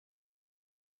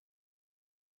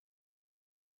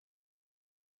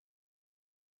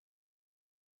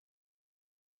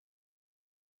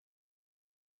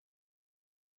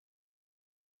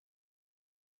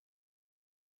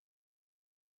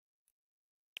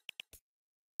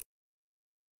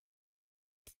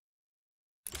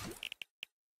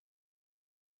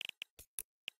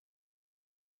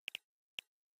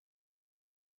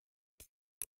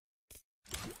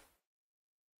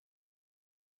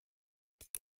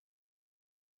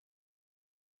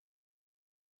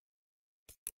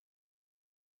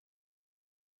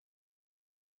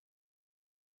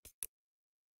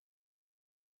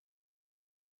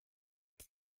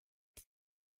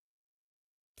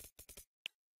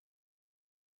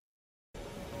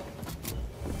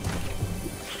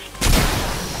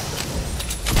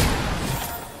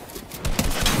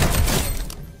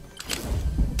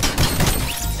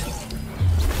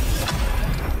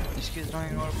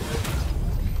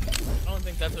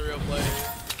that's a real player.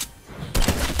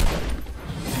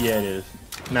 Yeah, it is.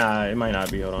 Nah, it might not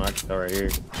be. Hold on, I can tell right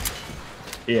here.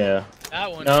 Yeah.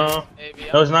 That one. No. Maybe.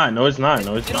 No, it's not. No, it's not.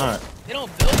 No, it's not. They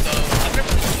don't build though. I've never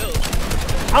seen build.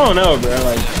 I don't know, bro.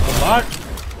 Like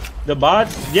the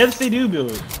bots. Yes, they do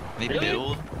build. They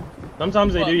build.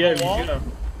 Sometimes they do. Yeah.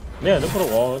 Yeah, they put a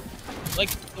wall up.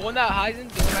 Like the one that Heisen,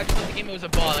 the one I just played the game, it was a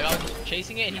bot. Like I was just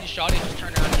chasing it and he just shot it, and just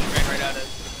turned around and he ran right at it.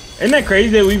 Isn't that crazy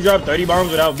that we've dropped 30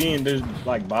 bombs without there's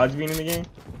like bots being in the game?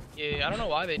 Yeah, I don't know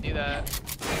why they do that.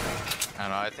 I don't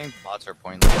know. I think bots are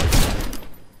pointless.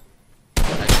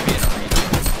 That should be an arena.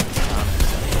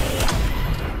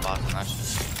 Bots and that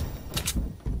shit.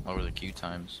 Over the queue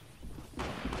times.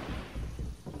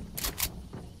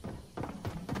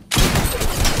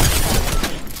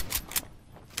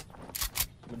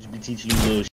 Would you be teaching you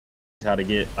little how to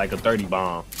get like a 30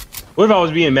 bomb? What if I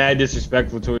was being mad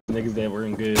disrespectful towards niggas that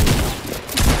weren't good? You can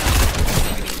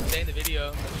even say in the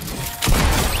video.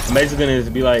 I'm basically gonna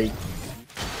be like,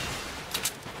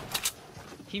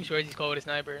 Team swears he's called with a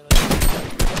sniper.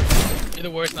 Like, you're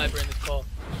the worst sniper in this call.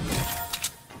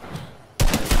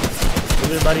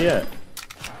 where's everybody at?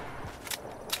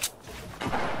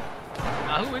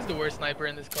 Nah, who is the worst sniper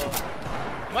in this call?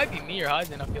 It might be me or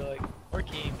Heisen, I feel like. Or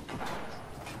Keem.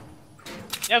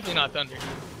 Definitely not Thunder.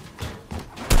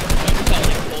 Thunder's not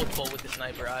like cold pull with the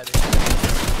sniper either.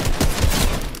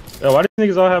 Yo, why do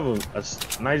niggas all have a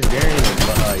nice variant of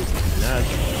like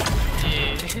natural?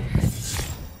 Yeah.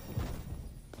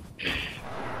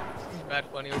 He's mad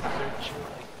funny with the certain shit.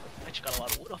 Like, I just got a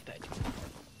lot of wood off that dude.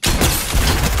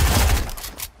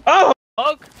 Oh!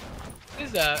 Fuck! What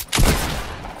is that?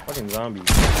 Fucking zombies.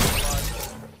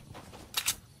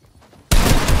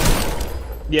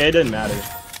 Yeah, it doesn't matter.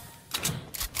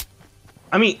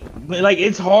 I mean, like,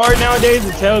 it's hard nowadays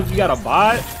to tell if you got a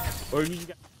bot or if you just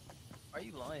got... Why are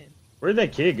you lying? Where'd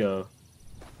that kid go?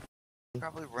 He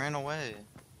probably ran away.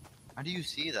 How do you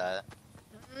see that?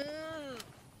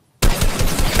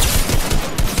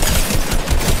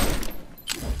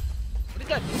 What is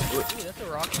that dude? Dude, that's a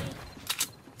rocket.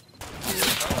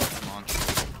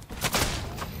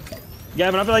 Yeah,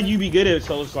 but I feel like you'd be good at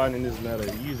solo squatting in this meta.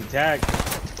 You use attack.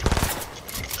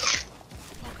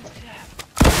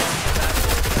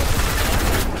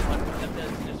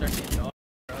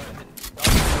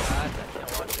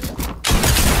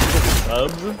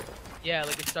 Subs? Yeah,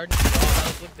 like it's starting to draw. I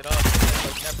just looked it up.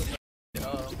 Like never looked it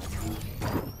up.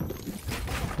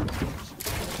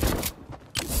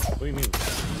 What do you mean?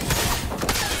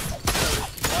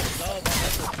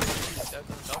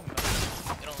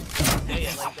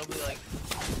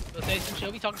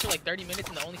 She'll be talking for like 30 minutes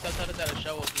and the only subtitles that'll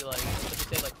show will be like, let's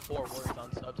say like 4 words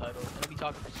on subtitles. And it'll be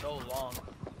talking for so long.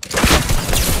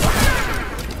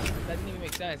 That doesn't even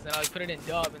make sense. Then I like put it in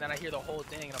dub and then I hear the whole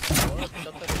thing and I'm like, what?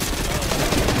 Subtitles in dub.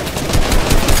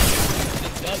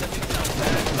 In dub, that makes it sound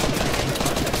bad.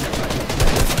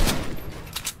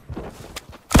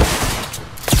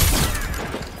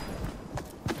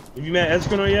 Have you met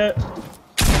Esquino yet?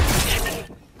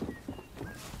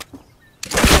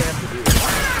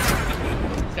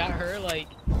 Is that her, like,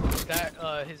 is that,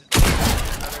 his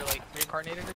other, like,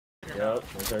 reincarnated? Yep,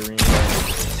 that's her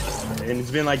reincarnated. And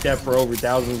it's been like that for over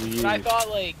thousands of years. But I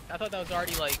thought that was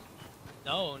already, like,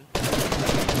 known.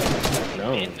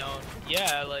 No. Been known.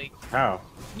 Yeah, like. How?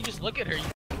 You just look at her, you,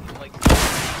 like.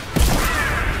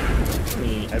 I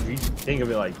mean, if you think of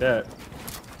it like that.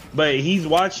 But he's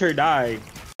watched her die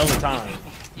all the time.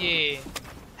 Yeah.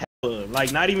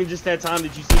 Like, not even just that time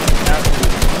that you see him after.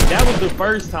 That was the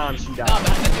first time she died. Nah, but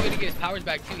I meant to get his powers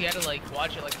back too. He had to like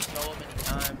watch it like so many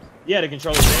times. Yeah, to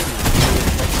control his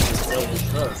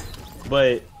baby.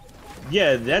 But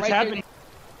yeah, that's Right happening.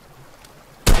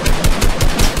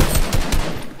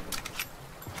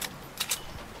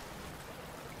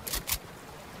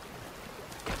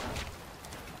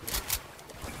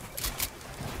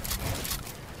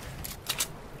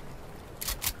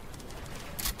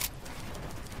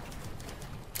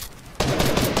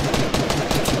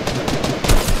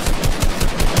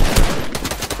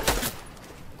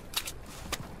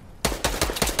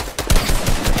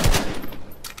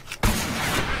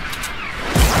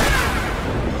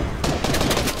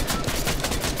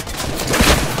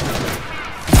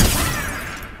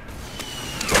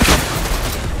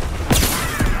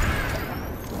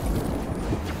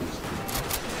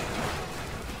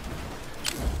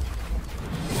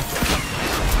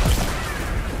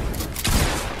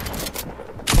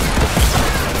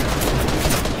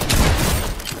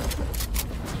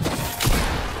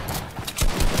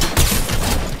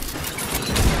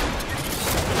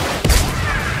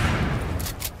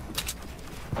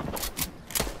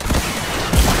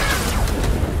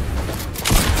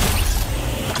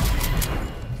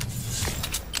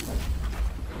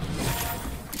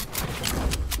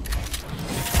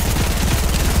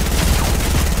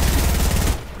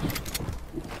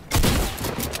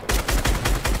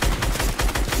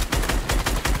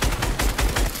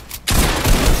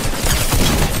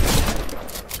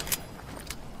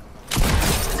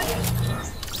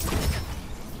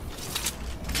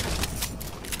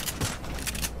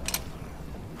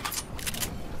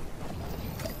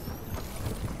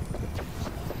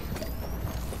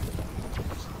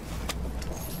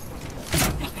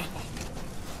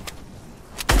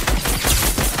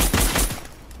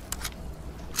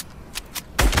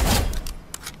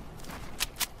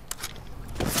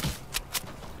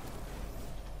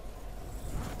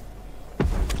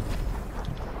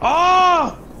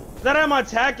 Oh! That had my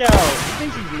tack out. He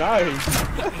thinks he's nice.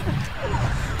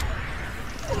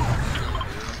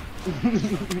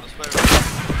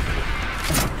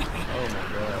 Oh my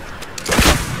god.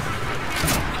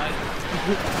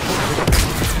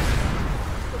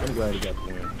 I'm glad he got the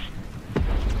win.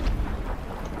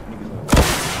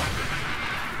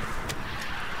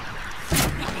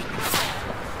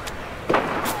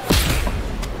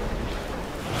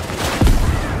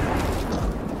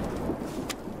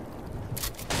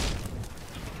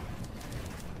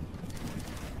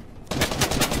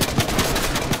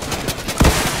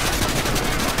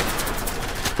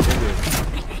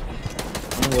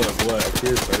 What?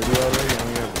 Tier 30 already? I don't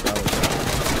even have a dollar.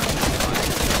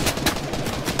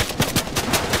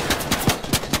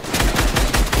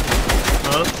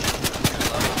 Huh?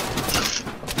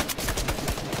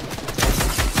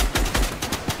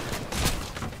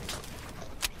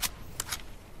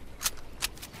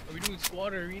 Are we doing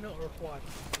squad arena or quad?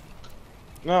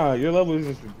 Nah, your level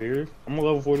isn't superior. I'm a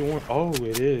level 41. Oh,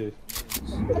 it is.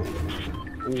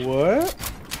 What?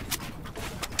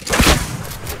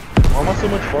 Why am I so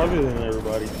much farther than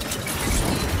everybody?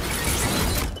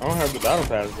 I don't have the battle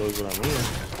pass though, is what I mean.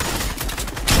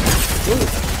 Look,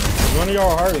 none of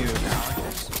y'all are hard.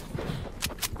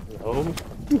 No.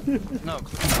 No,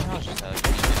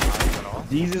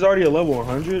 These is already a level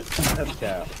 100? That's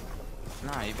cap.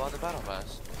 Nah, you bought the battle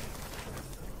pass.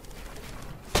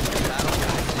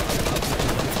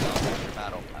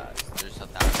 Battle pass. There's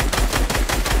 1,000.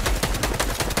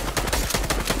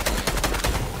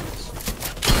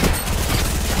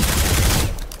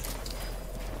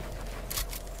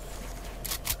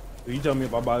 You tell me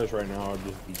if I buy this right now, I'll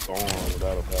just be gone on the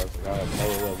battle pass. Like, I have no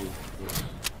levels.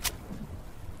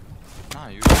 Nah,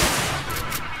 you.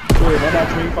 Wait, if I buy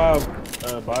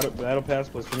 25 battle pass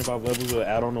plus 25 levels with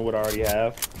add on to what I already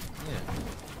have?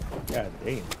 Yeah. God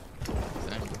damn.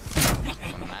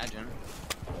 Imagine.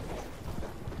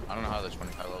 I don't know how the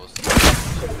 25 levels.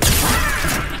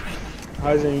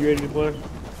 Hyzen, you ready to play?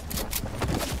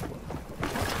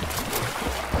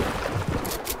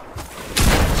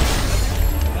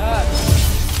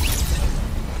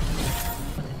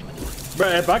 Bro,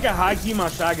 if I could high key my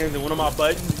shotguns in one of my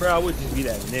buttons, bro, I would just be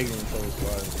that nigga in total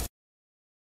squad.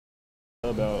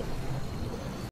 About